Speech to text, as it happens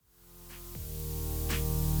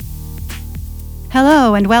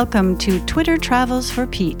Hello and welcome to Twitter Travels for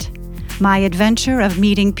Pete, my adventure of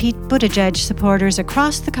meeting Pete Buttigieg supporters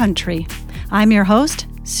across the country. I'm your host,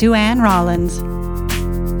 Sue Ann Rollins.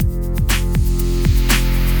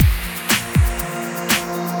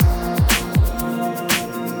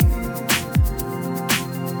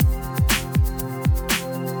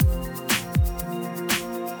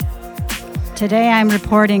 Today I'm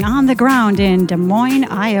reporting on the ground in Des Moines,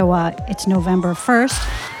 Iowa. It's November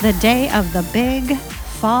 1st, the day of the big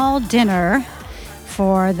fall dinner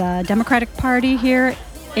for the Democratic Party here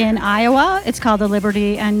in Iowa. It's called the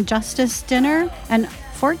Liberty and Justice Dinner, and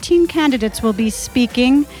 14 candidates will be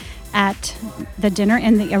speaking at the dinner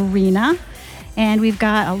in the arena. And we've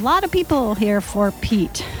got a lot of people here for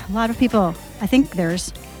Pete. A lot of people. I think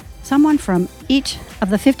there's someone from each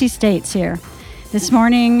of the 50 states here. This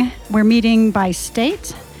morning, we're meeting by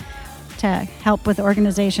state to help with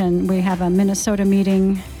organization. We have a Minnesota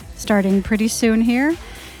meeting starting pretty soon here,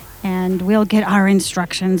 and we'll get our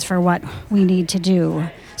instructions for what we need to do.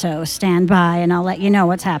 So stand by, and I'll let you know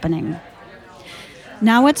what's happening.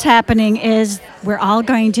 Now what's happening is we're all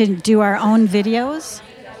going to do our own videos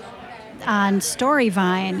on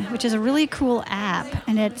Storyvine, which is a really cool app,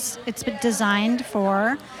 and it's been designed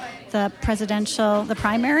for the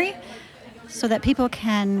primary, so that people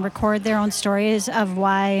can record their own stories of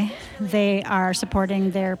why they are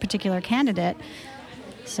supporting their particular candidate.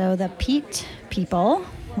 So the Pete people,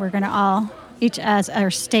 we're going to all, each as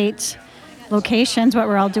our state locations, what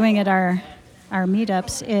we're all doing at our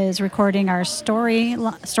meetups is recording our story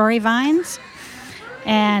vines.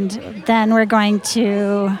 And then we're going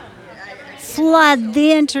to flood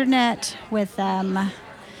the internet with them.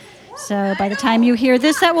 So by the time you hear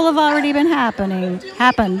this, that will have already been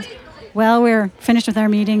happened. Well, we're finished with our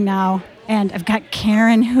meeting now, and I've got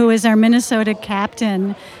Karen, who is our Minnesota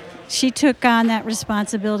captain. She took on that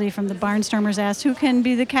responsibility from the Barnstormers, asked who can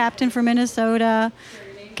be the captain for Minnesota.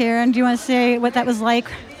 Karen, do you want to say what that was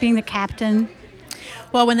like, being the captain?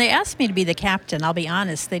 Well, when they asked me to be the captain, I'll be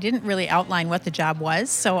honest, they didn't really outline what the job was,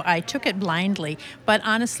 so I took it blindly. But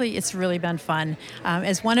honestly, it's really been fun.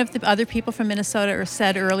 As one of the other people from Minnesota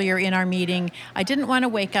said earlier in our meeting, I didn't want to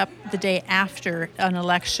wake up the day after an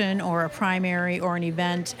election or a primary or an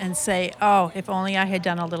event and say, oh, if only I had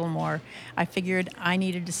done a little more. I figured I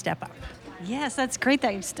needed to step up. Yes, that's great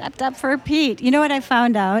that you stepped up for Pete. You know what I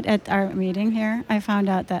found out at our meeting here? I found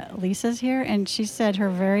out that Lisa's here, and she said her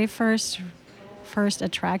very first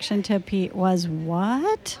attraction to Pete was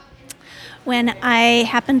what? When I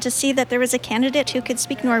happened to see that there was a candidate who could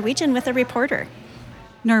speak Norwegian with a reporter.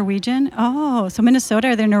 Norwegian? Oh, so Minnesota,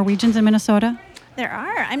 are there Norwegians in Minnesota? There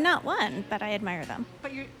are. I'm not one, but I admire them.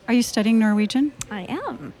 But are you studying Norwegian? I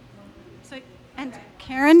am. And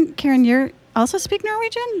Karen, you also speak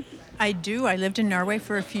Norwegian? I do. I lived in Norway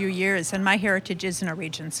for a few years, and my heritage is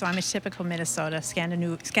Norwegian, so I'm a typical Minnesota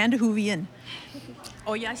Scandinavian.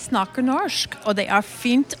 Og jeg snakker norsk, og det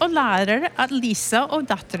fint å lære at Lisa og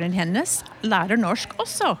datteren hennes lærer norsk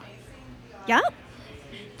også. Yeah.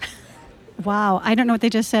 Wow, I don't know what they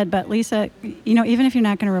just said, but Lisa, even if you're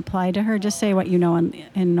not going to reply to her, just say what you know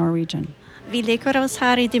in Norwegian. Vi liker oss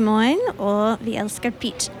her I Des Moines, og vi elsker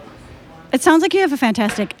Pete. It sounds like you have a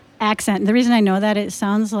fantastic accent. And the reason I know that, it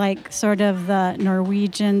sounds like sort of the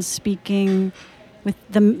Norwegian speaking with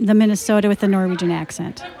the Minnesota with the Norwegian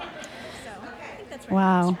accent.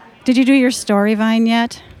 Wow. Did you do your Storyvine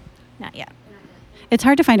yet? Not yet. It's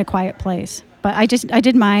hard to find a quiet place, but I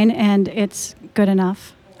did mine, and it's good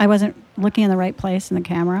enough. I wasn't looking in the right place in the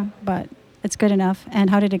camera, but it's good enough. And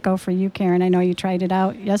how did it go for you, Karen? I know you tried it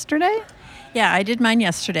out yesterday. Yeah, I did mine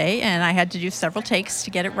yesterday, and I had to do several takes to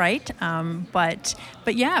get it right. But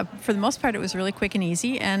yeah, for the most part, it was really quick and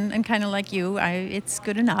easy, and kind of like you, it's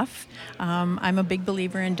good enough. I'm a big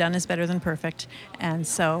believer in done is better than perfect, and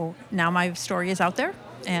so now my story is out there,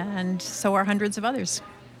 and so are hundreds of others.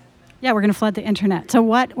 Yeah, we're going to flood the internet. So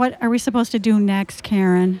what are we supposed to do next,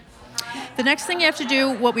 Karen? The next thing you have to do,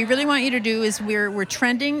 what we really want you to do is we're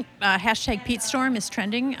trending. Hashtag PeteStorm is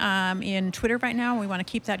trending in Twitter right now. We want to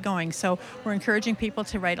keep that going. So we're encouraging people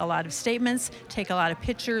to write a lot of statements, take a lot of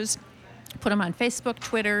pictures, put them on Facebook,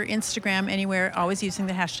 Twitter, Instagram, anywhere, always using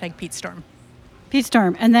the hashtag PeteStorm.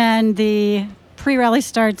 PeteStorm. And then the pre-rally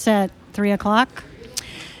starts at 3 o'clock?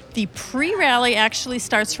 The pre-rally actually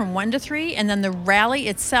starts from 1 to 3, and then the rally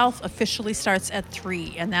itself officially starts at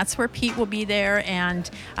 3. And that's where Pete will be there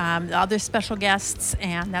and the other special guests,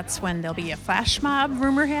 and that's when there'll be a flash mob,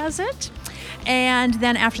 rumor has it. And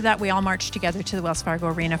then after that, we all march together to the Wells Fargo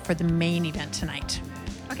Arena for the main event tonight.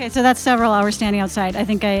 Okay, so that's several hours standing outside. I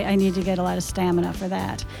think I need to get a lot of stamina for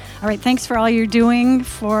that. All right, thanks for all you're doing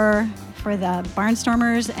for for the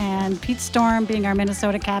Barnstormers and Pete Storm being our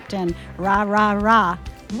Minnesota captain. Rah, rah, rah.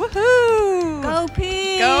 Woohoo! Go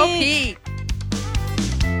Pete! Go Pete!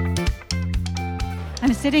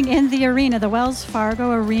 I'm sitting in the arena, the Wells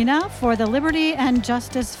Fargo Arena, for the Liberty and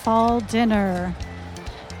Justice Fall Dinner.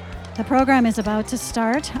 The program is about to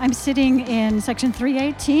start. I'm sitting in section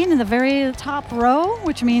 318 in the very top row,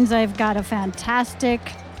 which means I've got a fantastic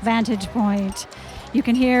vantage point. You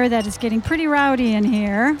can hear that it's getting pretty rowdy in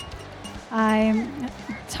here.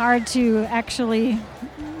 It's hard to actually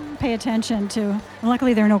pay attention to.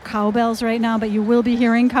 Luckily, there are no cowbells right now, but you will be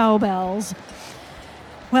hearing cowbells.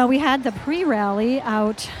 Well, we had the pre-rally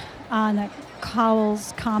out on the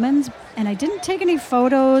Cowles Commons, and I didn't take any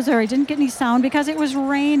photos or I didn't get any sound because it was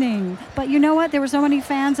raining. But you know what? There were so many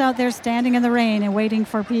fans out there standing in the rain and waiting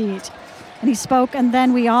for Pete. And he spoke, and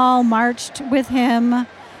then we all marched with him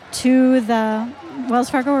to the Wells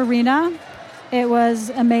Fargo Arena. It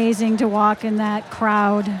was amazing to walk in that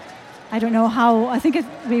crowd. I don't know how, I think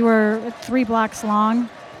we were 3 blocks long.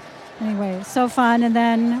 Anyway, so fun. And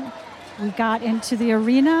then we got into the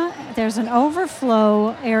arena. There's an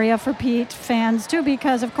overflow area for Pete fans too,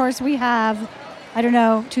 because of course we have,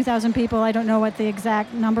 2,000 people. I don't know what the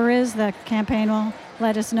exact number is. The campaign will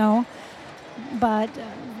let us know. But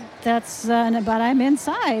but I'm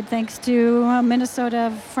inside thanks to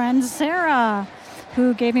Minnesota friend Sarah,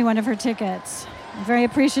 who gave me one of her tickets. I'm very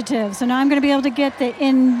appreciative. So now I'm going to be able to get the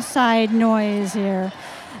inside noise here.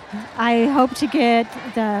 I hope to get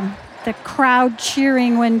the crowd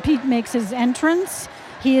cheering when Pete makes his entrance.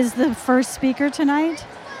 He is the first speaker tonight.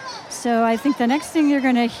 So I think the next thing you're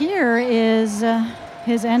going to hear is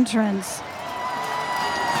his entrance.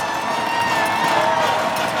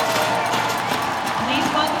 Please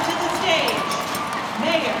welcome to the stage,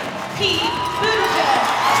 Mayor Pete Buttigieg.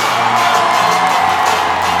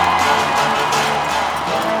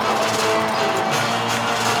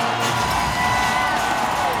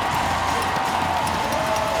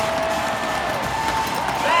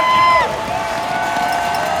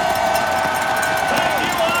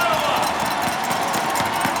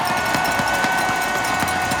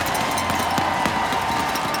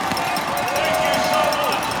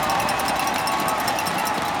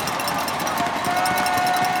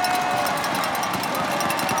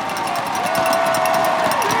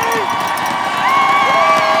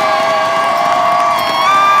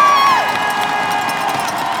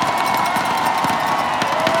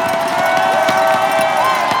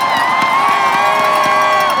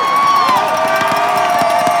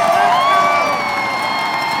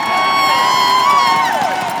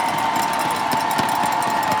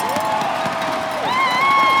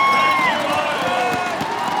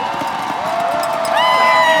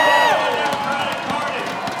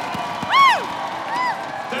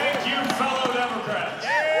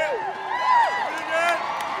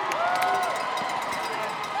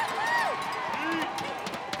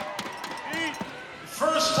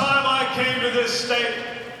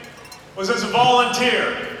 Was as a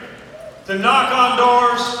volunteer to knock on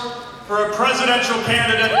doors for a presidential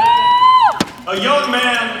candidate, a young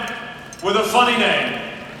man with a funny name.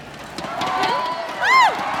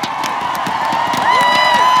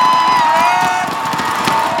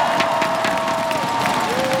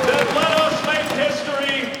 Then let us make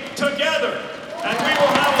history together, and we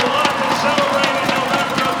will have a lot to celebrate in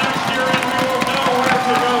November of next year, and we will know where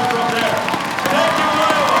to go from there. Thank you,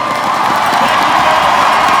 Iowa. Thank you,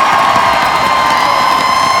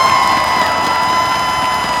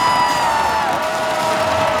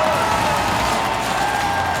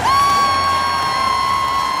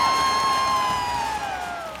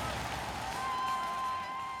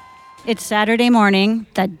 It's Saturday morning,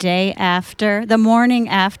 the morning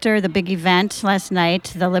after the big event last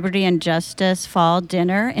night, the Liberty and Justice Fall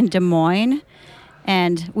Dinner in Des Moines.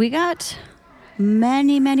 And we got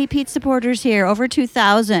many, many Pete supporters here, over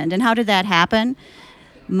 2,000. And how did that happen?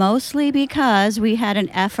 Mostly because we had an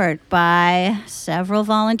effort by several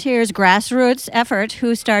volunteers, grassroots effort,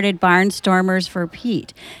 who started Barnstormers for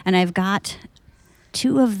Pete. And I've got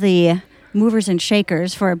 2 of the movers and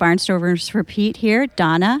shakers for Barnstormers for Pete here,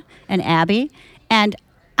 Donna and Abby. And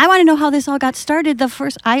I want to know how this all got started.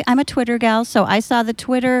 I'm a Twitter gal, so I saw the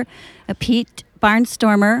Twitter, Pete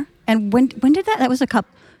Barnstormer. And when did that? That was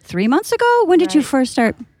 3 months ago? When did you first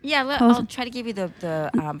start? Yeah, I'll try to give you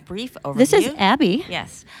the brief overview. This is Abby.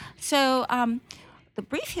 Yes. So the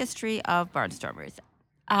brief history of Barnstormers.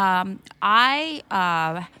 I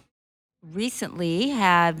recently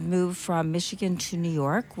had moved from Michigan to New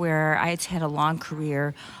York, where I had a long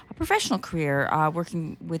career, a professional career,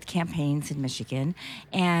 working with campaigns in Michigan.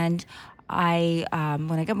 And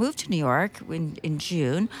when I got moved to New York in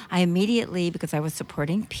June, I immediately, because I was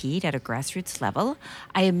supporting Pete at a grassroots level,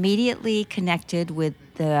 I immediately connected with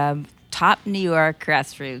the top New York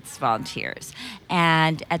grassroots volunteers.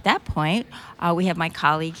 And at that point, we have my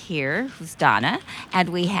colleague here, who's Donna, and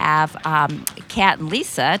we have Kat and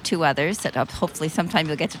Lisa, two others that hopefully sometime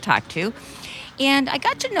you'll get to talk to. And I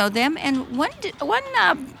got to know them, and one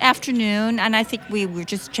afternoon, and I think we were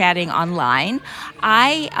just chatting online,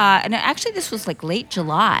 and actually this was like late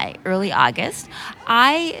July, early August,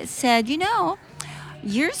 I said,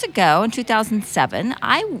 years ago in 2007,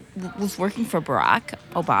 I was working for Barack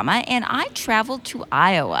Obama, and I traveled to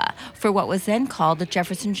Iowa for what was then called the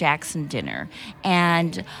Jefferson Jackson Dinner.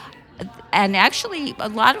 And actually, a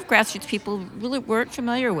lot of grassroots people really weren't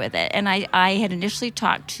familiar with it. And I had initially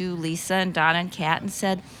talked to Lisa and Donna and Kat and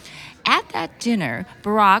said, at that dinner,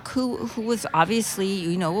 Barack, who was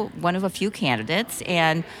obviously, one of a few candidates,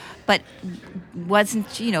 but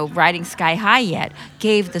wasn't, riding sky high yet,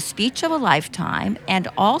 gave the speech of a lifetime, and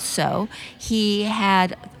also he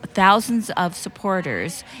had thousands of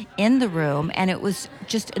supporters in the room, and it was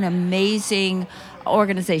just an amazing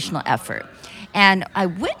organizational effort. And I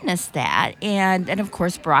witnessed that, and of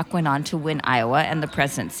course, Barack went on to win Iowa and the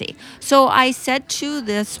presidency. So I said to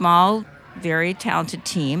the small, very talented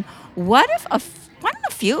team, why don't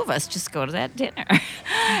a few of us just go to that dinner?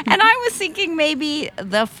 And I was thinking maybe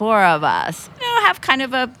the four of us, have kind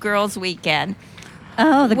of a girls' weekend.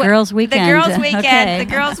 Oh, the girls' weekend. The girls' weekend. Okay. The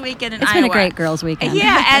girls' weekend in It's Iowa. been a great girls' weekend.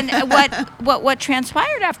 Yeah, and what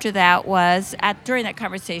transpired after that was during that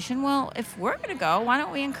conversation, well, if we're going to go, why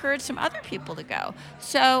don't we encourage some other people to go?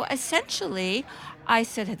 So essentially, I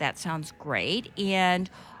said, hey, that sounds great. And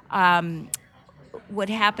what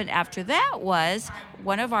happened after that was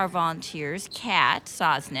one of our volunteers, Kat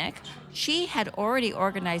Sosnick, she had already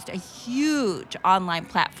organized a huge online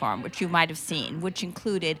platform, which you might have seen, which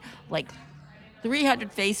included like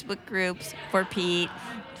 300 Facebook groups for Pete,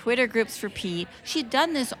 Twitter groups for Pete. She'd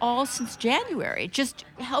done this all since January, just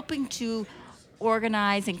helping to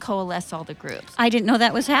organize and coalesce all the groups. I didn't know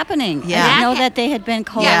that was happening. Yeah. I didn't know that they had been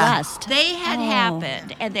coalesced. They had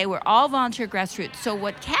happened, and they were all volunteer grassroots. So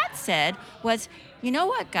what Kat said was, you know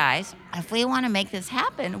what, guys, if we want to make this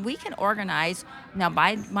happen, we can organize. Now,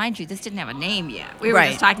 mind you, this didn't have a name yet. We were Right.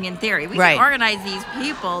 just talking in theory. We Right. can organize these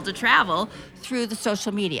people to travel through the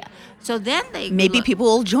social media. So then Maybe people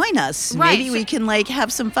will join us. Right, Maybe so- we can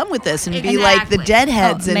have some fun with this and be like the Exactly.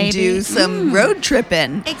 Deadheads and maybe. do some road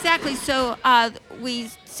tripping. Exactly. So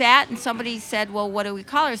we sat and somebody said, well, what do we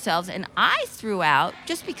call ourselves? And I threw out,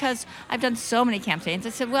 just because I've done so many campaigns,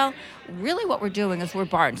 I said, well, really what we're doing is we're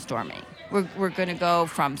barnstorming. We're going to go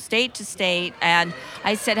from state to state. And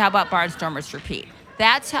I said, how about Barnstormers for Pete?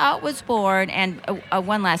 That's how it was born. And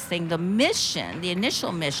one last thing, the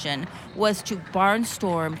initial mission was to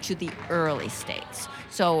barnstorm to the early states.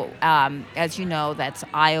 So as you know, that's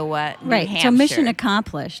Iowa, New Right. Hampshire. So mission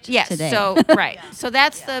accomplished Yes. today. So right. So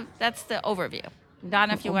that's the overview.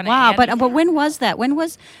 Donna, if you want to. Wow, add but when was that? When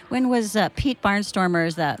was Pete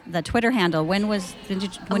Barnstormers the Twitter handle? When did late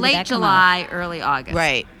that come out? July, early August.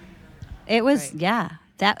 Right. It was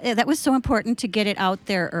that was so important to get it out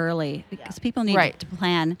there early because people need Right. to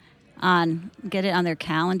plan get it on their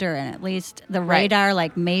calendar and at least the Right. radar.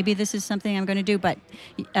 Like maybe this is something I'm going to do. But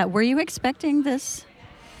were you expecting this?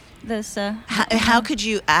 How could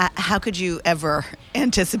you ever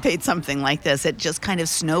anticipate something like this? It just kind of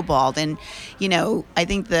snowballed. And, I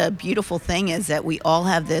think the beautiful thing is that we all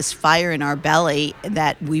have this fire in our belly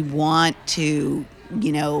that we want to,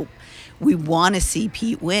 we want to see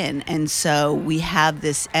Pete win. And so we have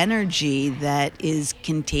this energy that is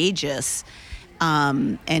contagious.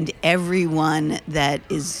 And everyone that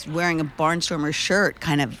is wearing a Barnstormer shirt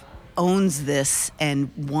kind of owns this and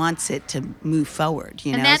wants it to move forward,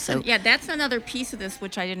 And that's another piece of this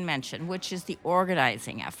which I didn't mention, which is the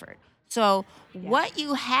organizing effort. So what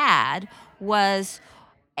you had was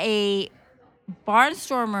a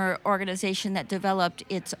Barnstormer organization that developed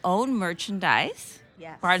its own merchandise.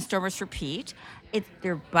 Yes. Barnstormers for Pete.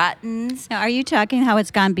 Their buttons. Now, are you talking how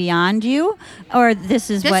it's gone beyond you, or this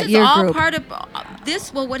is what This your is all group? part of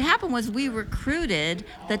this. Well, what happened was we recruited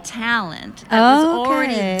the talent that was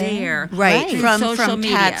already there, Right. through From social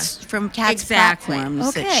media. Kat's Exactly.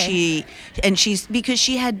 platforms that she's because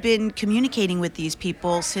she had been communicating with these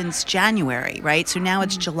people since January, right? So now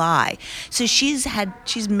it's July. So she's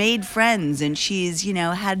made friends and she's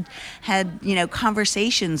had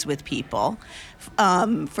conversations with people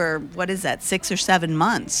for what is that, 6 or 7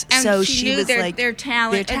 months. And so she knew was their, like their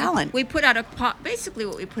talent. Their And talent. we put out basically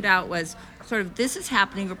what we put out was sort of, this is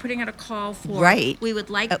happening. We're putting out a call for. Right. We would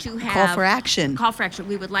like A to have call for action. Call for action.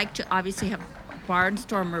 We would like to obviously have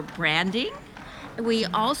Barnstormer branding. We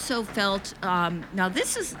also felt now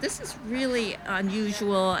this is really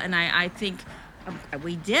unusual, and I think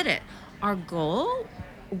we did it. Our goal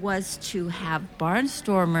was to have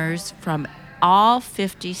Barnstormers from all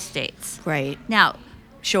 50 states. Right. Now,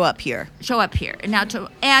 Show up here.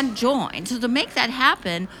 and join. So to make that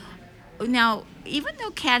happen, now even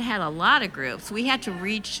though CAD had a lot of groups, we had to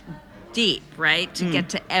reach deep, right, to get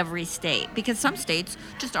to every state, because some states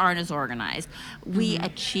just aren't as organized. We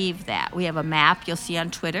achieved that. We have a map you'll see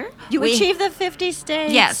on Twitter. You We- achieved the 50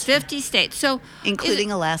 states. Yes, 50 states. So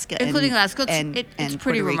Including Alaska including and- Alaska. and- It's and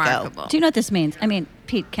pretty Puerto Rico. remarkable. Do you know what this means? I mean,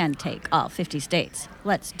 Pete can take all 50 states.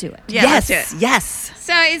 Let's do it. Yeah, yes. that's it. Yes.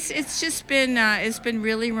 So it's just been it's been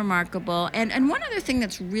really remarkable. And one other thing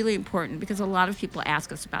that's really important, because a lot of people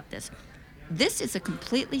ask us about this. This is a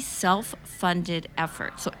completely self-funded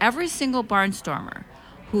effort. So every single Barnstormer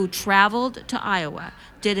who traveled to Iowa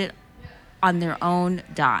did it on their own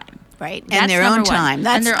dime. Right. That's And their own number one. time.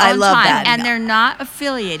 And their I own love time. that. And they're not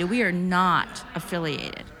affiliated. We are not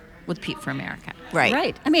affiliated with Pete for America. Right.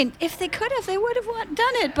 Right. I mean, if they could have, they would have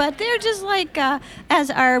done it. But they're just like,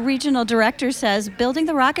 as our regional director says, building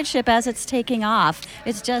the rocket ship as it's taking off.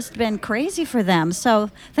 It's just been crazy for them. So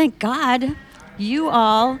thank God you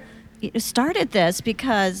all started this,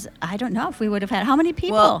 because I don't know if we would have had, how many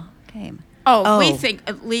people came? Oh, we Oh. think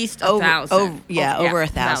at least Over- 1,000. over- yeah, over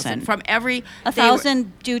 1,000. From every... A they were-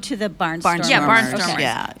 thousand due to the Barnstormers. Yeah, Barnstormers. Barnstormers.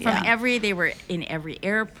 Yeah, From yeah. they were in every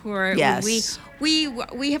airport. Yes. We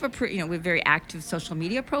have we have a very active social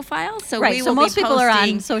media profile. So Right, we so will most be people are on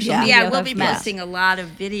posting- social Yeah. media. Yeah, we'll have be met. posting a lot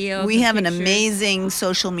of videos. We and have an pictures. amazing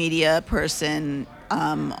social media person,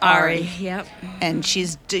 Ari. Yep. and she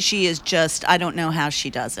is just, I don't know how she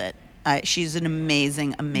does it. She's an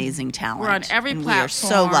amazing talent. We're on every and platform. We are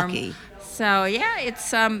so lucky. So yeah,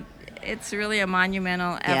 it's really a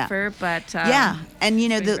monumental Yeah. effort, but Yeah, and you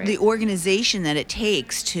know it's been the great. organization that it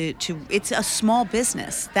takes to it's a small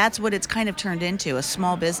business. That's what it's kind of turned into, a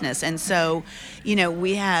small business. And so, you know,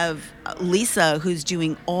 we have Lisa who's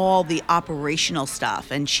doing all the operational stuff,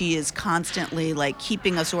 and she is constantly like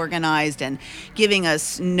keeping us organized and giving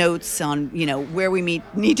us notes on, you know, where we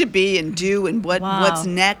need to be and do and Wow. what's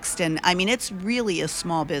next. And I mean, it's really a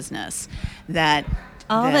small business that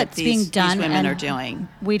All that's these, being done, these women and are doing.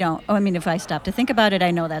 We don't. I mean, if I stop to think about it,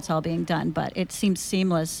 I know that's all being done, but it seems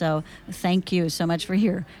seamless. So thank you so much for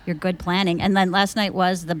your good planning. And then last night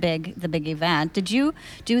was the big event. Did you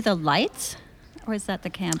do the lights, or is that the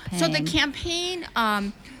campaign? So the campaign,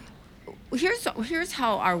 here's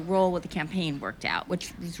how our role with the campaign worked out,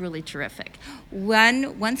 which was really terrific.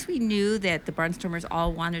 Once we knew that the Barnstormers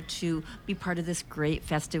all wanted to be part of this great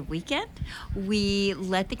festive weekend, we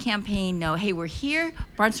let the campaign know, hey, we're here.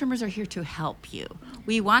 Barnstormers are here to help you.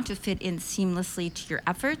 We want to fit in seamlessly to your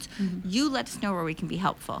efforts. You let us know where we can be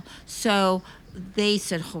helpful. So they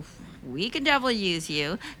said, oh, we can definitely use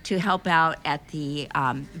you to help out at the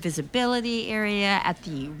visibility area, at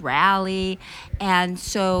the rally. And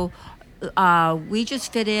so we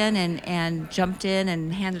just fit in and jumped in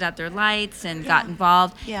and handed out their lights and got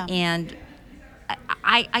involved. Yeah. And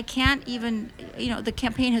I can't even, you know, the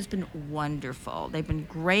campaign has been wonderful. They've been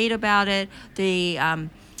great about it.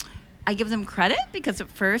 I give them credit, because at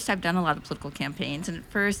first I've done a lot of political campaigns, and at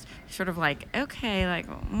first sort of like, okay, like,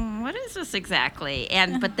 what is this exactly?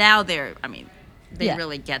 But now they Yeah.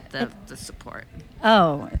 really get the support.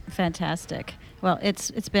 Oh, fantastic. Well, it's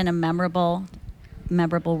been a memorable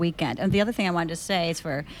weekend. And the other thing I wanted to say is,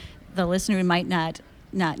 for the listener who might not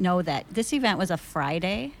know, that this event was a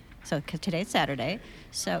Friday, so 'cause today's Saturday.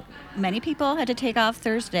 So many people had to take off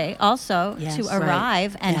Thursday also Yes, to right.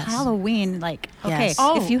 arrive. And Yes. Halloween, like, okay, Yes.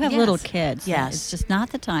 if you have little yes. kids, Yes. it's just not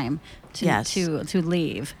the time to Yes. to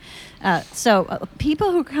leave. So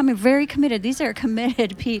people who come very committed. These are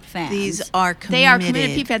committed Pete fans. These are committed. They are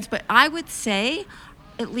committed Pete fans, but I would say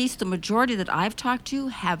at least the majority that I've talked to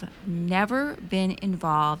have never been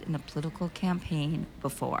involved in a political campaign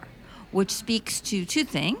before, which speaks to two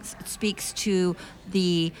things. It speaks to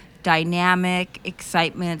the dynamic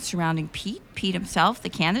excitement surrounding Pete himself, the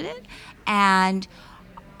candidate, and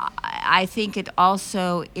I think it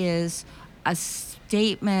also is a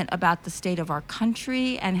statement about the state of our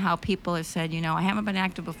country and how people have said, you know, I haven't been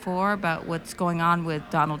active before, but what's going on with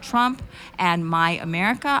Donald Trump and my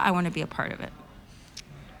America, I want to be a part of it.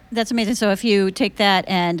 That's amazing. So if you take that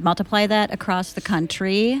and multiply that across the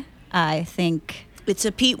country, I think It's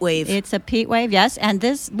a Pete wave. It's a Pete wave, yes. And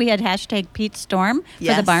we had hashtag Pete Storm for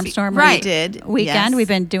Yes. the Barnstormer Right. We did, weekend. yes. We've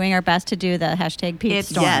been doing our best to do the hashtag Pete It's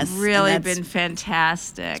Storm. Yes. really and that's been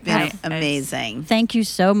fantastic. been amazing. Thank you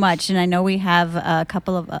so much. And I know we have a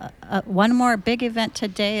couple of one more big event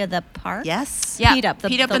today at the park. Yes. Yeah, Pete Up, the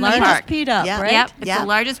Pete Up in the largest park. Pete Up, Yeah. right? Yep, it's Yeah. the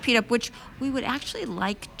largest Pete Up, which we would actually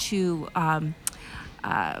like to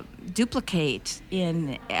duplicate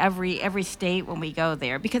in every state when we go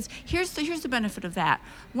there, because here's the benefit of that.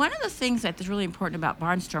 One of the things that is really important about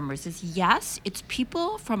Barnstormers is, yes, it's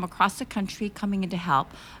people from across the country coming in to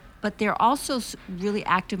help, but they're also really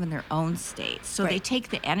active in their own states. So they Right. take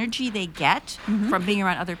the energy they get from being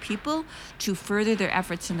around other people to further their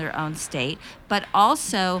efforts in their own state. But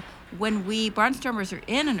also, when we Barnstormers are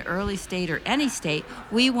in an early state or any state,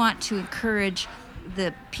 we want to encourage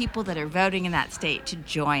the people that are voting in that state to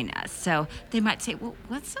join us. So they might say, well,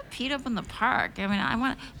 what's a Pete Up in the park? I mean, I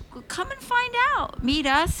want to come and find out, meet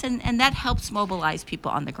us, and that helps mobilize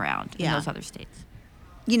people on the ground in Yeah. those other states.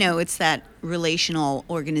 You know, it's that relational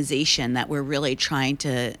organization that we're really trying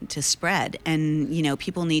to spread. And, you know,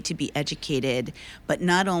 people need to be educated, but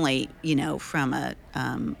not only, you know, from a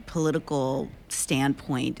political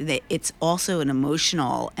standpoint, that it's also an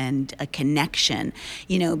emotional and a connection,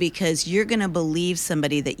 you know, because you're going to believe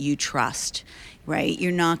somebody that you trust. Right?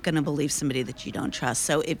 You're not going to believe somebody that you don't trust.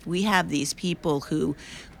 So if we have these people who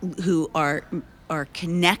are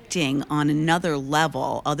connecting on another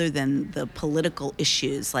level other than the political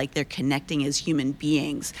issues, like they're connecting as human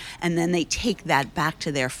beings, and then they take that back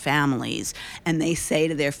to their families and they say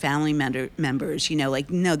to their family members, you know, like,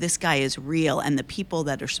 no, this guy is real and the people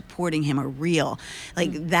that are supporting him are real.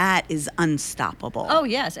 Like, that is unstoppable. Oh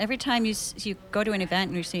yes! Every time you go to an event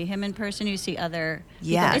and you see him in person, you see other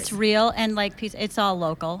people. Yes. It's real, and like Pete, it's all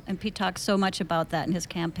local. And Pete talks so much about that in his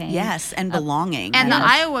campaign. Yes, and belonging. And the Yes.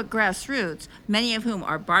 Iowa grassroots, many of whom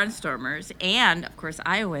are Barnstormers and, of course,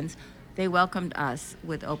 Iowans, they welcomed us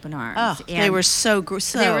with open arms. Oh, they And were so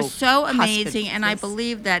they were so amazing, and I hospitable.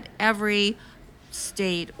 believe that every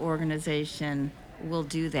state organization will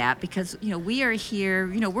do that, because, you know, we are here,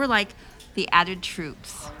 you know, we're like the added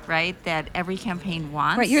troops, right, that every campaign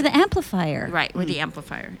wants. Right, you're the amplifier. Right, we're the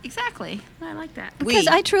amplifier. Exactly. I like that. Because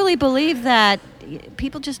I truly believe that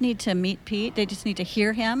people just need to meet Pete. They just need to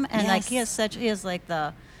hear him, and like he has like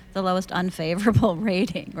the lowest unfavorable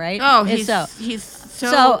rating, right? Oh, And he's so.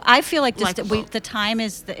 so I feel like likable. the time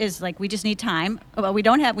is like we just need time. Well, we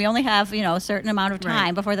only have a certain amount of time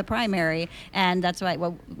Right. before the primary, and that's why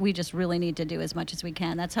we just really need to do as much as we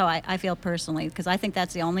can. That's how I feel personally, because I think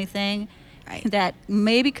that's the only thing that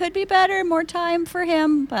maybe could be better, more time for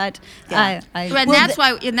him. But Yeah.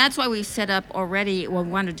 And that's why we've set up already. Well, we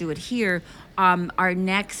want to do it here. Our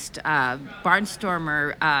next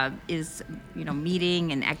Barnstormer is,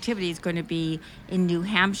 meeting and activity is going to be in New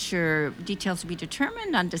Hampshire. Details will be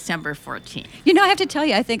determined on December 14th. I have to tell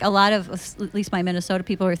you, I think a lot of, at least my Minnesota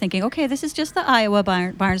people, were thinking, okay, this is just the Iowa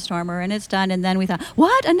Barnstormer, and it's done. And then we thought,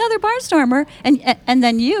 what, another Barnstormer? And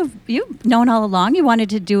then you've known all along you wanted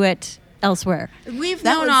to do it elsewhere. We've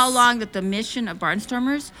That known was- all along that the mission of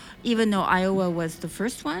Barnstormers, even though Iowa was the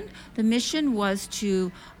first one, the mission was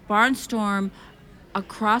to barnstorm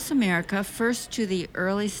across America, first to the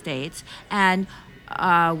early states, and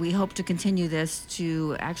we hope to continue this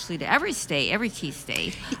to every state, every key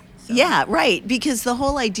state. Yeah, right. Because the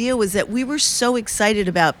whole idea was that we were so excited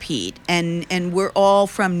about Pete, and we're all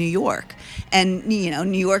from New York. And,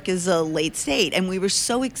 New York is a late state. And we were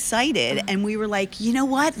so excited. And we were like, you know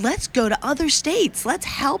what? Let's go to other states. Let's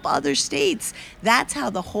help other states. That's how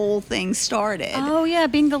the whole thing started. Oh, yeah,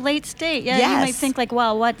 being the late state. Yeah, you might Yes. think like,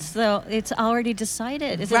 well, it's already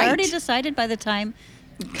decided. Is Right. it already decided by the time?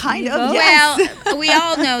 Kind You of, vote? yes. Well, we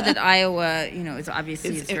all know that Iowa, is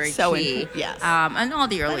obviously It's very so key. yes. And all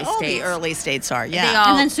the early All states. the early states are, They yeah. all-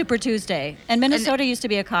 And then Super Tuesday. And Minnesota used to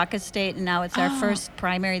be a caucus state, and now it's our first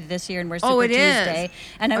primary this year, and we're Super Oh, it is. Tuesday.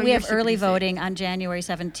 And then Oh, we you're have Super early Tuesday. voting on January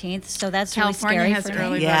 17th, so that's California really has scary for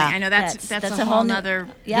early me. Yeah. voting. I know that's a a whole nother.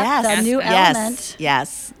 Yeah, the new yes, element.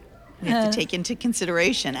 Yes. We have to take into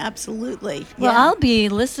consideration, absolutely. Well, Yeah. I'll be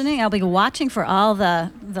listening. I'll be watching for all the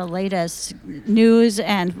latest news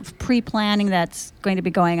and pre-planning that's going to be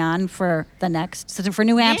going on for the next for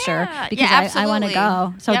New Hampshire, Yeah, because yeah, I want to absolutely.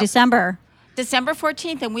 go. So Yep. December December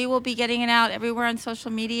 14th, and we will be getting it out everywhere on social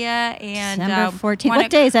media. And December 14th. wanna- What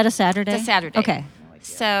day is that? A Saturday? It's a Saturday. Okay.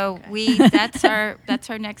 So that's our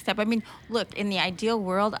next step. I mean, look, in the ideal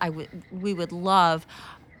world, we would love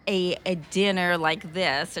a dinner like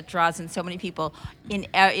this that draws in so many people in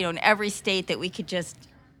every state, that we could just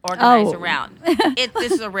organize Oh. around.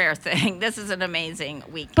 This is a rare thing. This is an amazing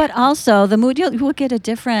weekend. But also the mood, you will get a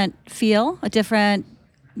different feel, a different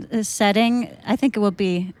setting. I think it will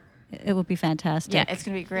be fantastic. yeah, it's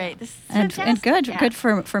going to be great. This is and fantastic. good Yeah. good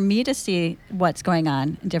for me to see what's going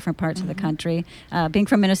on in different parts of the country. Being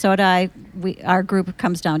from Minnesota, our group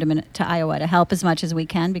comes down to Iowa to help as much as we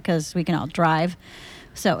can because we can all drive.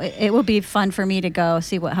 So it will be fun for me to go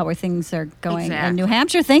see how things are going in New Exactly.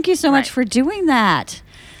 Hampshire. Thank you so much Right. for doing that.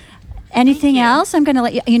 Anything you. else? I'm going to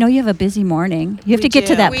let you. You know, you have a busy morning. You have We to get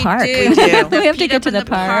to do. that We park. do. We do. we have to Feet get up to in the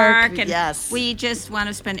park. and Yes. we just want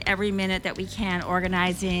to spend every minute that we can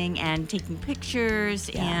organizing and taking pictures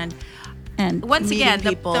and And once Meeting again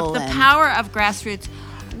people the and- power of grassroots.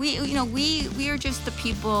 We are just the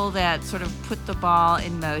people that sort of put the ball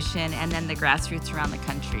in motion, and then the grassroots around the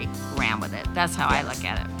country ran with it. That's how I look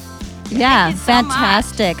at it. yeah, you so much.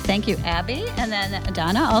 fantastic. Thank you, Abby. And then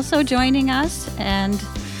Donna also joining us. And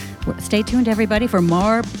stay tuned, everybody, for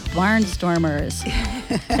more Barnstormers.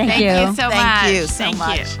 Thank you. Thank you so much. Thank you so Thank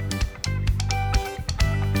much. you.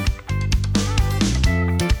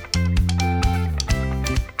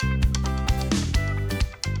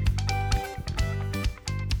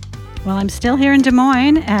 Well, I'm still here in Des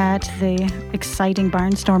Moines at the exciting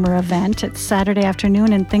Barnstormer event. It's Saturday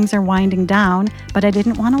afternoon and things are winding down, but I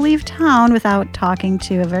didn't want to leave town without talking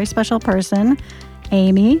to a very special person,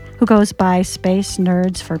 Amy, who goes by Space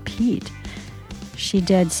Nerds for Pete. She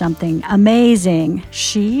did something amazing.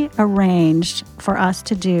 She arranged for us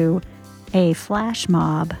to do a flash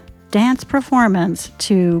mob dance performance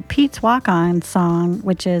to Pete's walk-on song,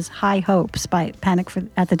 which is High Hopes by Panic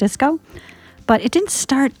at the Disco. But it didn't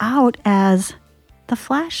start out as the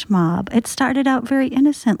flash mob. It started out very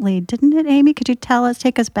innocently, didn't it, Amy? Could you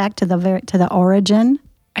take us back to the origin?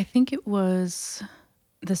 I think it was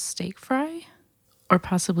the steak fry, or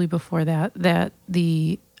possibly before that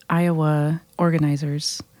the Iowa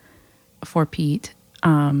organizers for Pete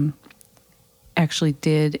actually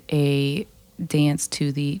did a dance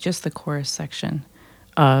to the chorus section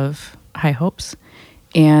of High Hopes,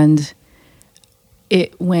 and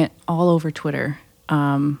it went all over Twitter,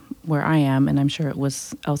 where I am, and I'm sure it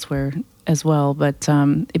was elsewhere as well. But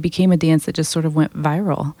it became a dance that just sort of went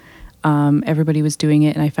viral. Everybody was doing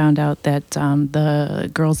it, and I found out that the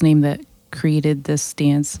girl's name that created this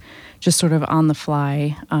dance, just sort of on the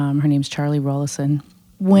fly, her name's Charlie Rollison.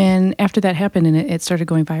 When after that happened and it started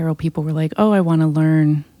going viral, people were like, "Oh, I want to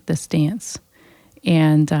learn this dance,"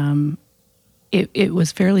 and it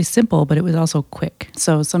was fairly simple, but it was also quick.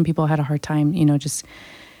 So some people had a hard time, just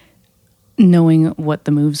knowing what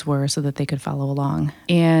the moves were so that they could follow along.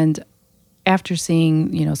 And after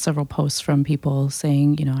seeing, several posts from people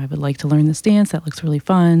saying, I would like to learn this dance, that looks really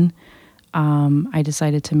fun, I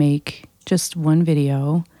decided to make just one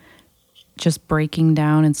video, just breaking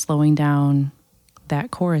down and slowing down that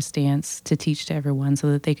chorus dance to teach to everyone so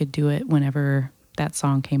that they could do it whenever that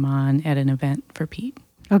song came on at an event for Pete.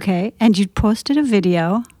 Okay, and you posted a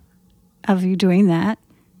video of you doing that,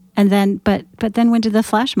 and then but then when did the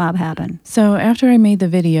flash mob happen? So after I made the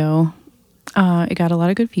video, it got a lot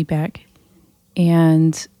of good feedback,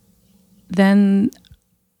 and then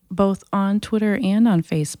both on Twitter and on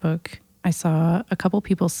Facebook, I saw a couple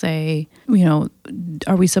people say,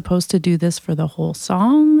 are we supposed to do this for the whole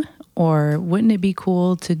song? Or wouldn't it be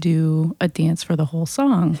cool to do a dance for the whole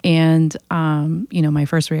song? And, my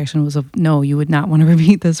first reaction was no, you would not want to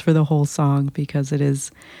repeat this for the whole song because it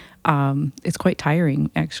is, it's quite tiring,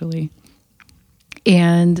 actually.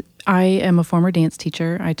 And I am a former dance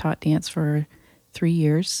teacher. I taught dance for 3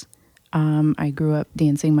 years. I grew up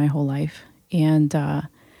dancing my whole life. And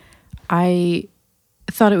I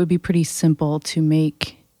thought it would be pretty simple to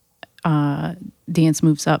make dance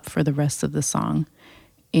moves up for the rest of the song.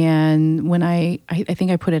 And when I think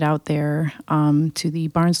I put it out there to the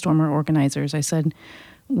Barnstormer organizers, I said,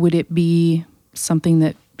 would it be something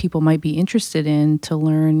that people might be interested in to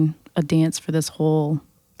learn a dance for this whole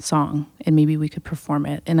song, and maybe we could perform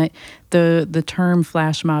it? And the term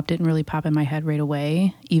flash mob didn't really pop in my head right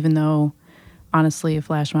away, even though honestly a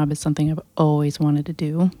flash mob is something I've always wanted to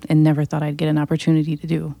do and never thought I'd get an opportunity to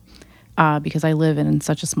do. Because I live in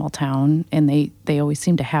such a small town, and they always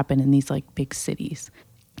seem to happen in these big cities.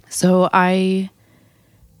 So I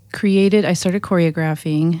started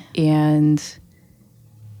choreographing, and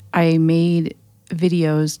I made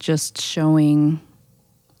videos just showing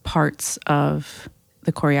parts of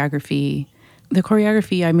the choreography. The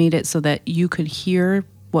choreography, I made it so that you could hear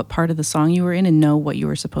what part of the song you were in and know what you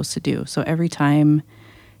were supposed to do. So every time,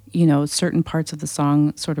 certain parts of the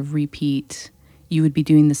song sort of repeat, you would be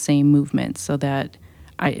doing the same movement, so that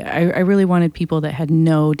I really wanted people that had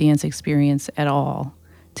no dance experience at all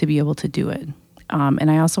to be able to do it.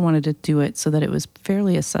 And I also wanted to do it so that it was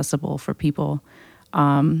fairly accessible for people.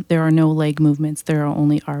 There are no leg movements, there are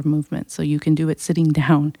only arm movements, so you can do it sitting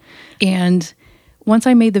down. And once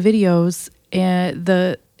I made the videos,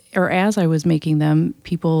 as I was making them,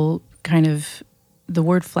 people kind of, the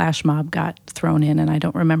word flash mob got thrown in, and I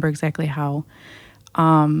don't remember exactly how.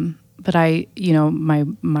 But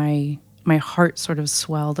my heart sort of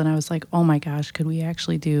swelled, and I was like, oh my gosh, could we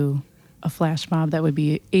actually do a flash mob? That would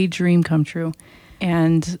be a dream come true.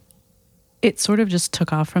 And it sort of just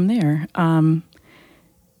took off from there.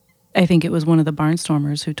 I think it was one of the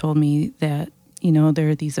barnstormers who told me that, there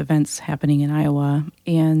are these events happening in Iowa,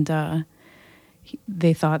 and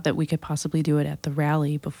they thought that we could possibly do it at the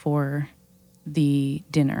rally before the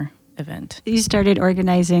dinner event. You started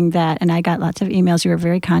organizing that, and I got lots of emails. You were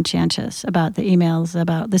very conscientious about the emails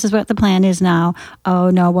about, this is what the plan is now. Oh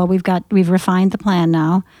no, well, we've refined the plan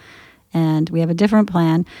now, and we have a different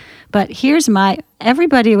plan. But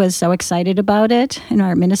everybody was so excited about it in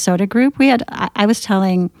our Minnesota group. I was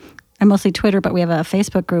telling, I'm mostly Twitter, but we have a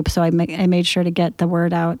Facebook group, so I made sure to get the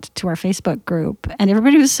word out to our Facebook group. And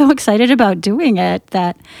everybody was so excited about doing it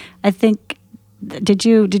that I think, did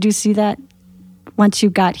you see that once you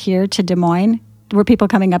got here to Des Moines? Were people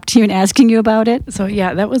coming up to you and asking you about it? So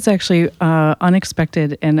yeah, that was actually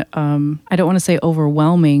unexpected, and I don't want to say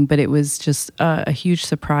overwhelming, but it was just a huge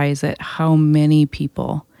surprise at how many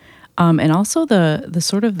people, and also the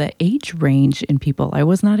sort of the age range in people. I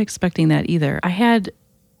was not expecting that either. I had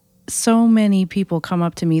so many people come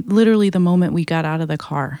up to me literally the moment we got out of the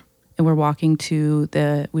car and we're walking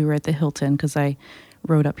we were at the Hilton, because I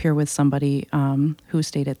rode up here with somebody who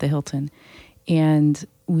stayed at the Hilton, and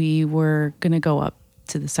we were going to go up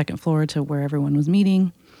to the second floor to where everyone was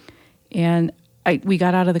meeting. And we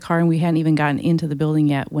got out of the car and we hadn't even gotten into the building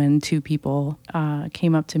yet when two people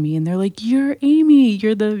came up to me and they're like, "You're Amy,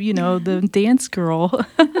 you're the dance girl."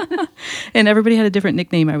 And everybody had a different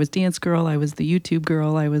nickname. I was Dance Girl, I was the YouTube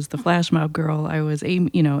girl, I was the Flash Mob girl, I was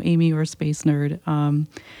Amy or Space Nerd.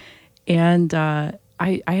 And I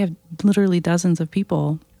have literally dozens of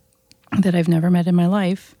people that I've never met in my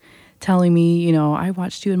life telling me, I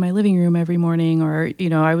watched you in my living room every morning, or,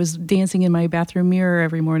 I was dancing in my bathroom mirror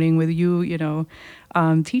every morning with you,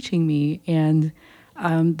 teaching me. And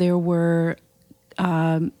there were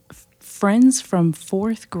friends from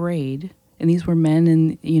fourth grade, and these were men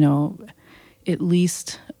and, at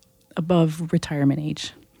least above retirement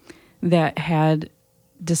age, that had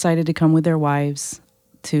decided to come with their wives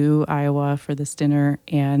to Iowa for this dinner,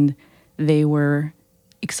 and they were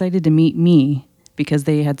excited to meet me because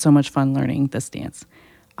they had so much fun learning this dance.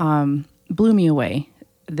 Blew me away,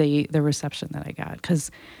 the reception that I got.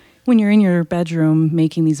 Because when you're in your bedroom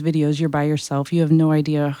making these videos, you're by yourself. You have no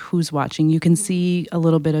idea who's watching. You can see a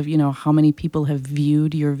little bit of, how many people have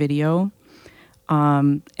viewed your video.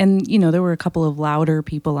 And, there were a couple of louder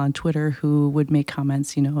people on Twitter who would make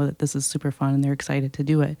comments, that this is super fun and they're excited to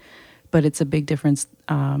do it. But it's a big difference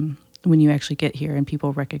when you actually get here and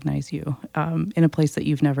people recognize you in a place that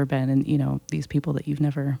you've never been, and these people that you've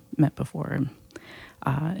never met before. And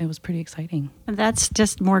it was pretty exciting. And that's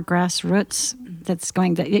just more grassroots.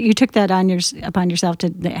 You took that upon yourself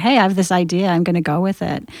to, hey, I have this idea, I'm going to go with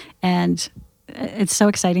it, and it's so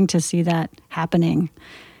exciting to see that happening.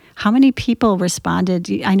 How many people responded?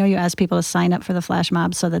 I know you asked people to sign up for the flash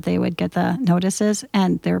mob so that they would get the notices,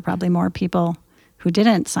 and there were probably more people who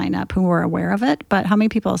didn't sign up, who were aware of it, but how many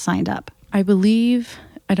people signed up? I believe,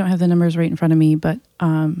 I don't have the numbers right in front of me, but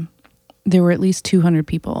there were at least 200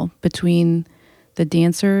 people between the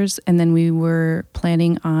dancers, and then we were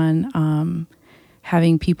planning on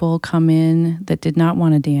having people come in that did not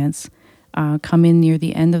want to dance, come in near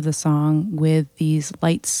the end of the song with these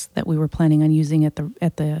lights that we were planning on using at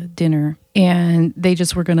the dinner, and they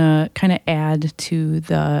just were going to kind of add to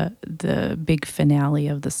the big finale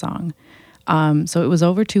of the song. So it was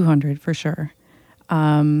over 200 for sure.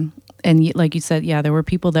 And like you said, yeah, there were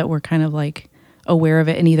people that were kind of like aware of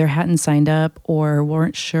it and either hadn't signed up or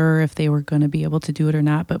weren't sure if they were going to be able to do it or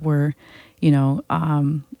not, but were,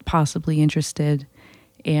 possibly interested.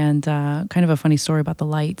 And kind of a funny story about the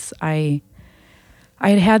lights. I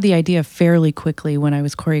had the idea fairly quickly when I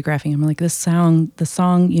was choreographing. I'm like, the song,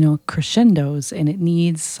 crescendos, and it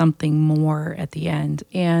needs something more at the end.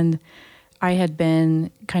 And I had been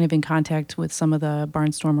kind of in contact with some of the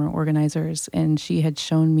Barnstormer organizers, and she had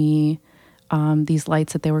shown me these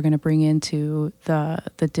lights that they were going to bring into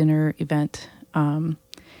the dinner event. And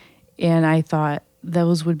I thought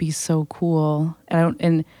those would be so cool.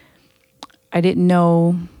 And I didn't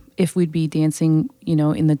know if we'd be dancing,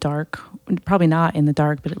 in the dark. Probably not in the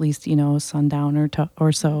dark, but at least, sundown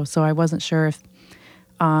or so. So I wasn't sure if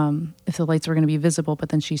if the lights were going to be visible, but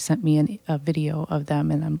then she sent me a video of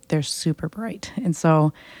them, and they're super bright. And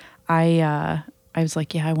so I was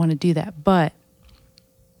like, yeah, I want to do that, but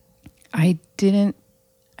I didn't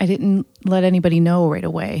let anybody know right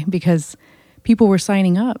away because people were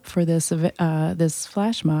signing up for this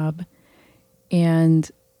flash mob,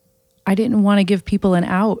 and I didn't want to give people an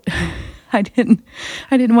out. I didn't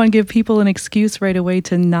want to give people an excuse right away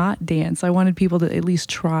to not dance. I wanted people to at least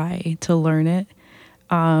try to learn it.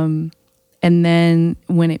 And then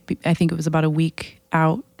I think it was about a week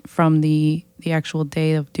out from the actual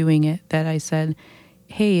day of doing it that I said,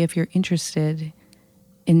 hey, if you're interested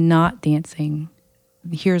in not dancing,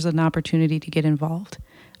 here's an opportunity to get involved.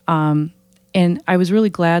 And I was really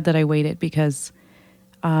glad that I waited because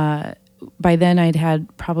by then I'd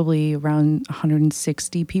had probably around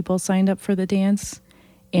 160 people signed up for the dance,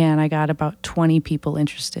 and I got about 20 people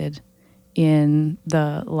interested in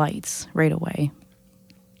the lights right away.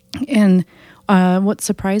 And what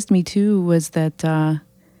surprised me too was that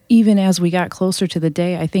even as we got closer to the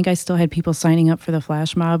day, I think I still had people signing up for the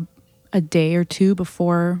flash mob a day or two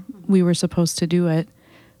before we were supposed to do it.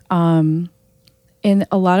 And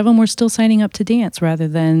a lot of them were still signing up to dance rather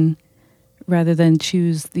than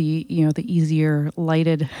choose the easier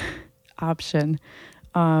lighted option.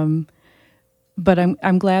 But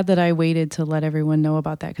I'm glad that I waited to let everyone know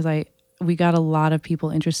about that because we got a lot of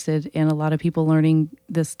people interested and a lot of people learning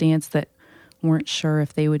this dance that weren't sure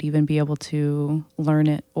if they would even be able to learn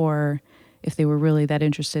it or if they were really that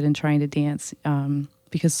interested in trying to dance,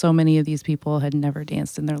 because so many of these people had never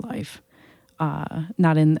danced in their life,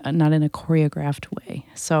 not in a choreographed way.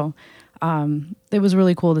 So it was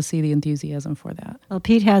really cool to see the enthusiasm for that. Well,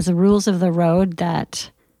 Pete has the rules of the road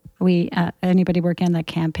that anybody working on the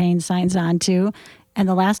campaign signs on to, and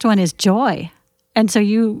the last one is joy. And so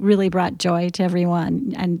you really brought joy to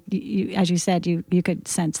everyone, and you, as you said, you could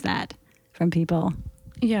sense that from people.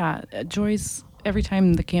 Yeah, joy's every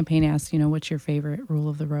time the campaign asks, what's your favorite rule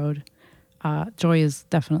of the road? Joy is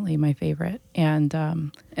definitely my favorite.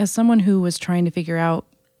 And as someone who was trying to figure out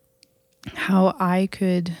how I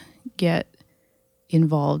could get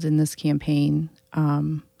involved in this campaign,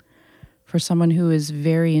 for someone who is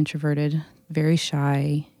very introverted, very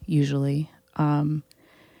shy, usually,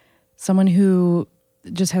 someone who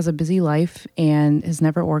just has a busy life and has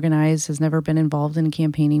never organized, has never been involved in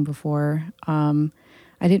campaigning before. I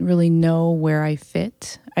didn't really know where I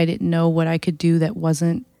fit. I didn't know what I could do that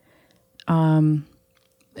wasn't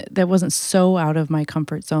so out of my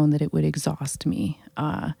comfort zone that it would exhaust me.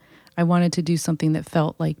 I wanted to do something that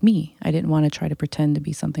felt like me. I didn't want to try to pretend to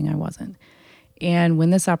be something I wasn't. And when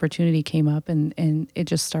this opportunity came up, and it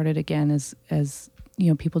just started again as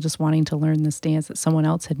people just wanting to learn this dance that someone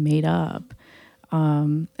else had made up,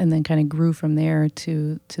 and then kind of grew from there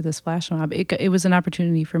to this flash mob. It was an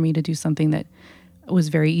opportunity for me to do something that was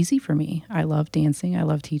very easy for me. I love dancing. I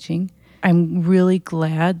love teaching. I'm really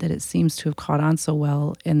glad that it seems to have caught on so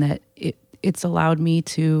well, and that it's allowed me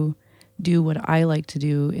to do what I like to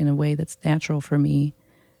do in a way that's natural for me,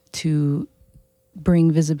 to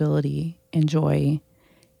bring visibility and joy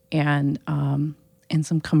and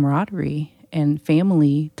some camaraderie and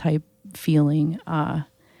family type feeling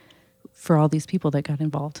for all these people that got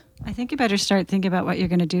involved. I think you better start thinking about what you're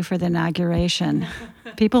going to do for the inauguration.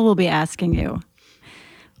 People will be asking you.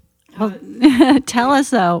 Well, tell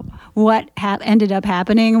us though, what ended up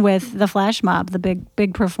happening with the flash mob, the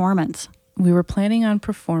big performance. We were planning on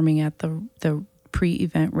performing at the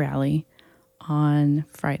pre-event rally on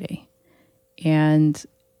Friday, and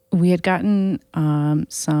we had gotten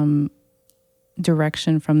some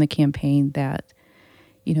direction from the campaign that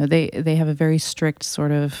they have a very strict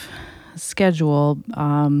sort of schedule,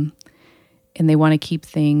 and they want to keep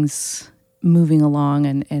things moving along,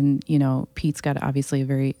 and Pete's got obviously a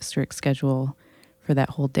very strict schedule for that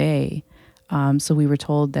whole day. So we were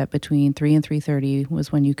told that between 3 and 3:30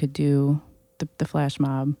 was when you could do the flash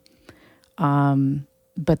mob,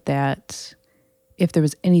 but that if there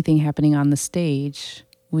was anything happening on the stage,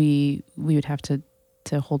 we would have to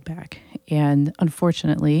hold back. And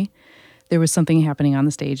unfortunately, there was something happening on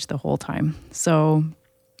the stage the whole time. So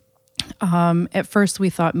at first we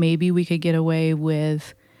thought maybe we could get away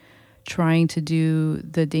with trying to do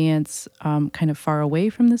the dance kind of far away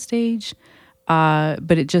from the stage,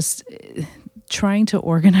 but it just trying to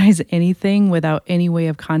organize anything without any way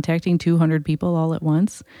of contacting 200 people all at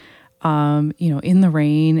once, in the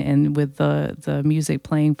rain and with the music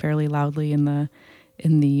playing fairly loudly in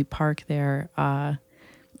the park there,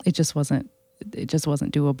 it just wasn't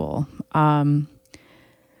doable.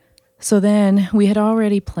 So then we had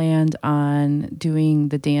already planned on doing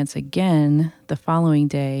the dance again the following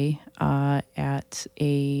day, at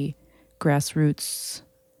a grassroots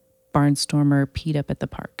barnstormer Pete up at the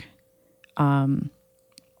park.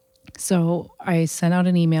 So I sent out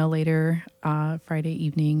an email later Friday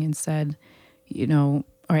evening and said, or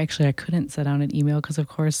actually I couldn't send out an email because, of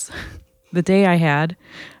course, the day I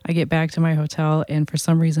get back to my hotel and for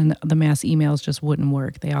some reason the mass emails just wouldn't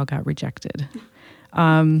work. They all got rejected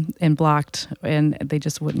and blocked, and they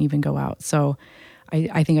just wouldn't even go out. So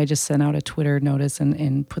I think I just sent out a Twitter notice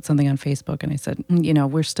and put something on Facebook, and I said,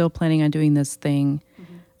 we're still planning on doing this thing,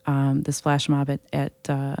 this flash mob at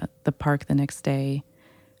the park the next day.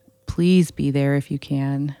 Please be there if you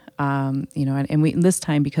can. And we, this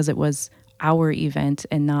time, because it was our event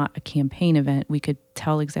and not a campaign event, we could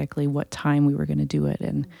tell exactly what time we were going to do it.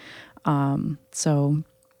 And this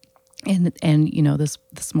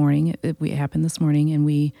morning, it happened this morning, and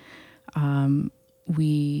we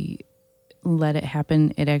let it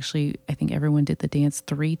happen. It actually, I think everyone did the dance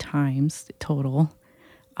 3 times total.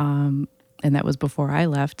 And that was before I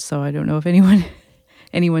left. So I don't know if anyone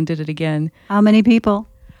did it again. How many people?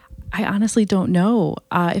 I honestly don't know.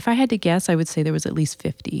 If I had to guess, I would say there was at least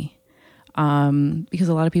 50, because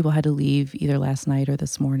a lot of people had to leave either last night or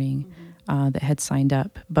this morning that had signed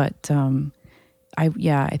up. But I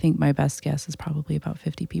think my best guess is probably about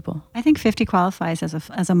 50 people. I think 50 qualifies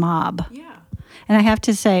as a mob. Yeah. And I have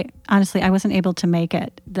to say, honestly, I wasn't able to make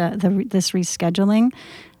it, this rescheduling.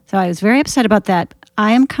 So I was very upset about that.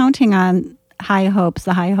 I am counting on the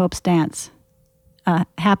High Hopes dance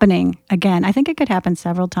happening again. I think it could happen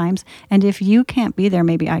several times. And if you can't be there,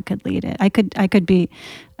 maybe I could lead it. I could be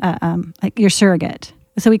like your surrogate.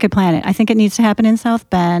 So we could plan it. I think it needs to happen in South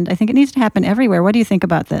Bend. I think it needs to happen everywhere. What do you think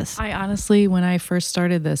about this? I honestly, when I first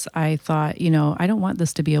started this, I thought, I don't want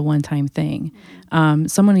this to be a one-time thing.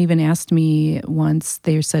 Someone even asked me once,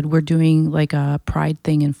 they said, we're doing like a pride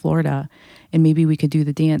thing in Florida, and maybe we could do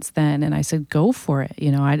the dance then. And I said, go for it.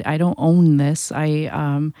 I don't own this.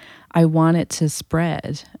 I want it to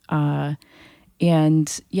spread.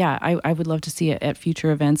 And yeah, I would love to see it at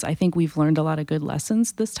future events. I think we've learned a lot of good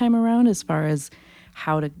lessons this time around as far as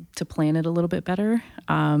how to plan it a little bit better.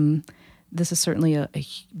 This has certainly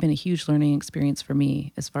been a huge learning experience for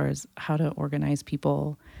me as far as how to organize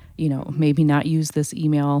people, maybe not use this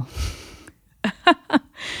email.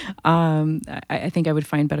 I think I would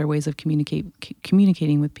find better ways of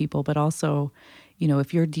communicating with people, but also,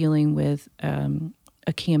 if you're dealing with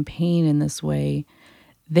a campaign in this way,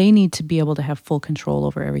 they need to be able to have full control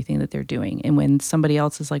over everything that they're doing. And when somebody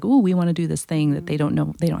else is like, "Ooh, we want to do this thing," that they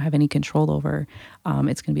don't have any control over,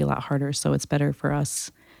 it's going to be a lot harder. So it's better for us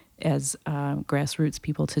as grassroots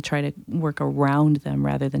people to try to work around them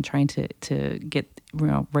rather than trying to get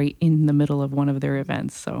right in the middle of one of their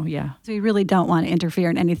events. So yeah. So we really don't want to interfere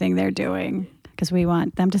in anything they're doing because we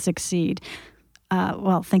want them to succeed.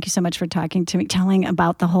 Well, thank you so much for talking to me, telling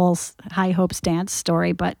about the whole High Hopes dance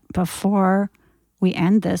story. But before we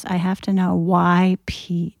end this, I have to know, why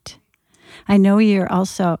Pete? I know you're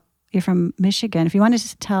from Michigan. If you wanted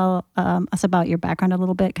to tell us about your background a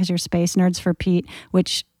little bit, because you're Space Nerds for Pete,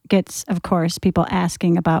 which gets, of course, people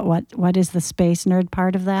asking about what is the space nerd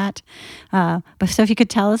part of that. But so if you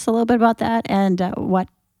could tell us a little bit about that and what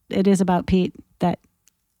it is about Pete that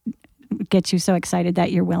gets you so excited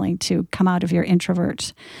that you're willing to come out of your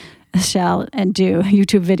introvert shell and do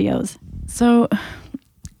YouTube videos. So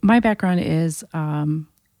my background is,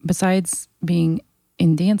 besides being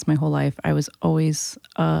in dance my whole life, I was always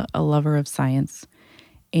a lover of science.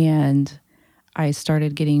 And I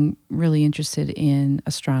started getting really interested in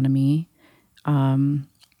astronomy,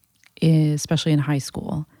 especially in high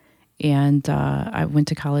school. And I went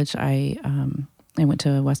to college. I went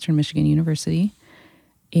to Western Michigan University,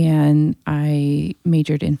 and I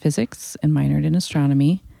majored in physics and minored in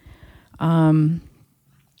astronomy.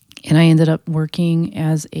 And I ended up working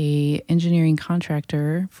as a engineering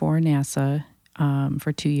contractor for NASA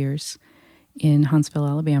for 2 years in Huntsville,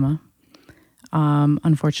 Alabama.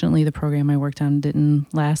 Unfortunately, the program I worked on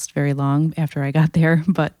didn't last very long after I got there,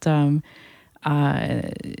 but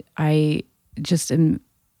I just am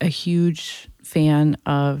a huge fan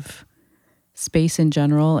of space in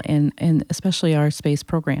general and especially our space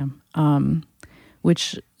program,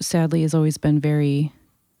 which sadly has always been very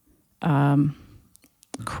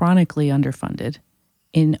chronically underfunded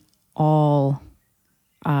in all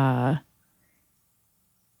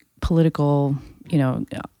political,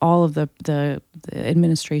 all of the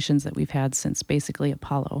administrations that we've had since basically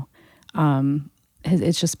Apollo.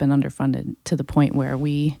 It's just been underfunded to the point where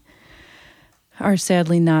we are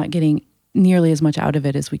sadly not getting nearly as much out of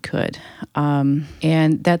it as we could.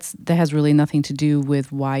 And that has really nothing to do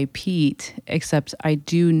with why Pete, except I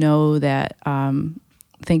do know that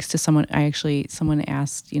thanks to someone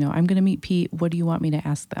asked, I'm going to meet Pete. What do you want me to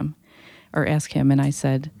ask them or ask him? And I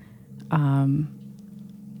said,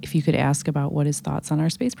 if you could ask about what his thoughts on our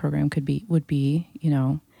space program would be,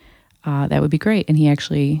 that would be great. And he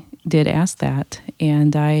actually did ask that.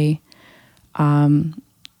 And I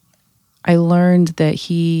learned that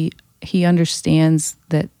he understands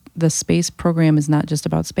that the space program is not just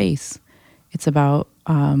about space. It's about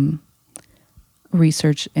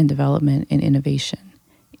research and development and innovation.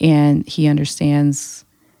 And he understands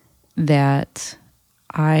that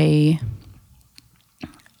I've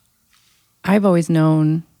always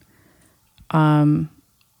known how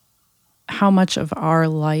much of our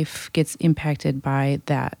life gets impacted by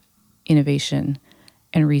that innovation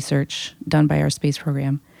and research done by our space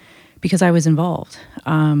program because I was involved.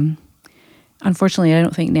 Unfortunately, I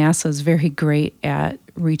don't think NASA is very great at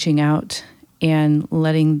reaching out and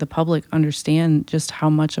letting the public understand just how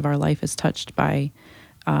much of our life is touched by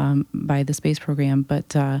the space program.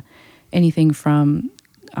 But anything from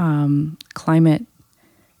climate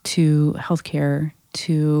to healthcare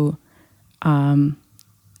to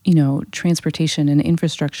transportation and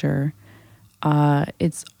infrastructure,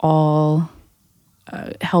 it's all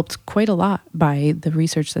helped quite a lot by the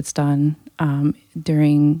research that's done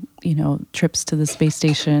during trips to the space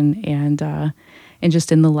station and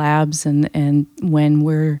just in the labs and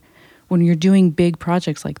when you're doing big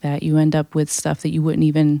projects like that, you end up with stuff that you wouldn't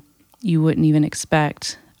even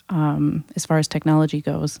expect as far as technology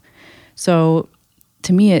goes. So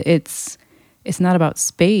to me, it's not about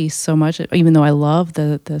space so much, even though I love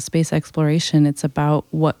the space exploration. It's about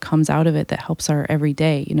what comes out of it that helps our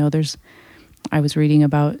everyday. I was reading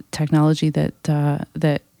about technology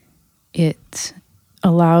that it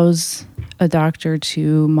allows a doctor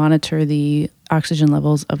to monitor the oxygen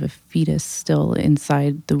levels of a fetus still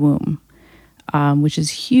inside the womb, which is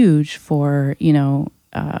huge for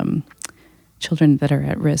children that are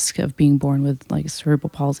at risk of being born with like cerebral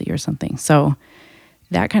palsy or something. So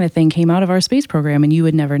that kind of thing came out of our space program, and you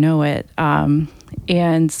would never know it.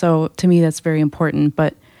 And so to me, that's very important.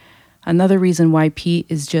 But another reason why Pete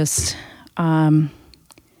is just,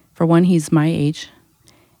 for one, he's my age.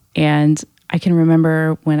 And I can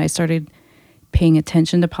remember when I started paying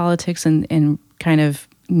attention to politics and kind of,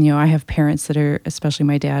 I have parents that are, especially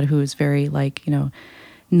my dad, who is very like,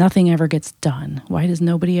 nothing ever gets done. Why does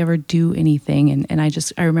nobody ever do anything? And I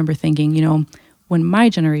remember thinking, when my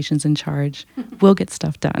generation's in charge, we'll get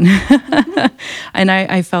stuff done. And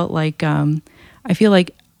I felt like, I feel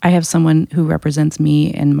like I have someone who represents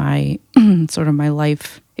me and my sort of my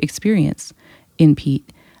life experience in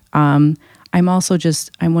Pete. I'm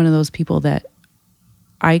one of those people that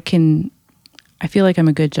I feel like I'm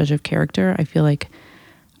a good judge of character. I feel like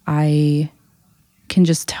I can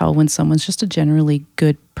just tell when someone's just a generally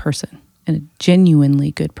good person and a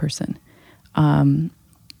genuinely good person.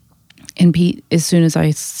 And Pete, as soon as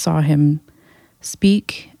I saw him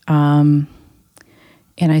speak, and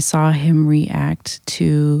I saw him react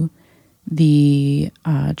to the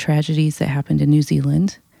tragedies that happened in New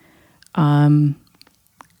Zealand, I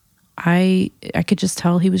could just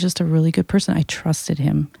tell he was just a really good person. I trusted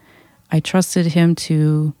him. I trusted him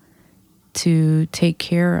to take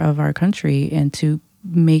care of our country and to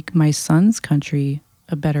make my son's country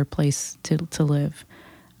a better place to live.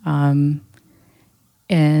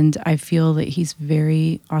 And I feel that he's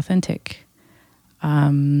very authentic.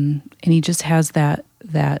 And he just has that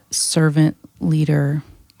servant leader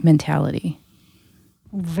mentality.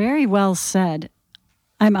 Very well said.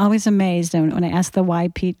 I'm always amazed when I ask the why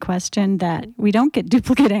Pete question that we don't get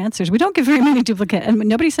duplicate answers. We don't get very many duplicate, and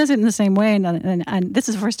nobody says it in the same way. And this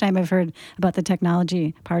is the first time I've heard about the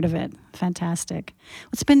technology part of it. Fantastic.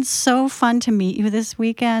 It's been so fun to meet you this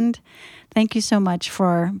weekend. Thank you so much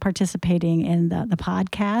for participating in the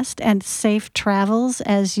podcast, and safe travels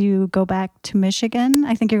as you go back to Michigan.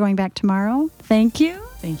 I think you're going back tomorrow. Thank you.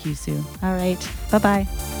 Thank you, Sue. All right. Bye-bye.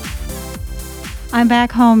 I'm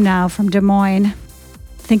back home now from Des Moines,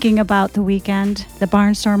 thinking about the weekend, the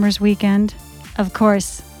Barnstormers weekend. Of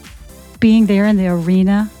course, being there in the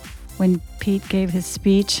arena when Pete gave his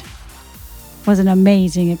speech was an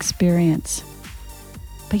amazing experience.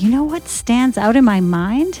 But you know what stands out in my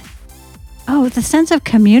mind? Oh, the sense of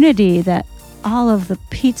community that all of the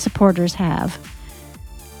Pete supporters have.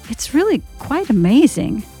 It's really quite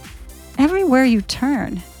amazing. Everywhere you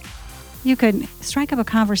turn, you could strike up a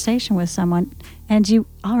conversation with someone and you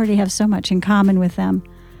already have so much in common with them.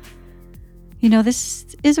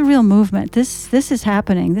 This is a real movement. This is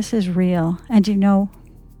happening. This is real. And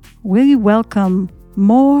we welcome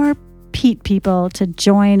more Pete people to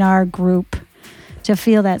join our group, to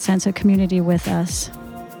feel that sense of community with us.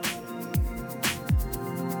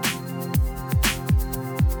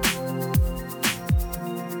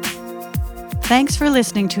 Thanks for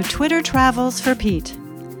listening to Twitter Travels for Pete.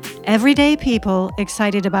 Everyday people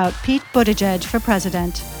excited about Pete Buttigieg for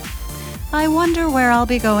president. I wonder where I'll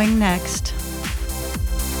be going next.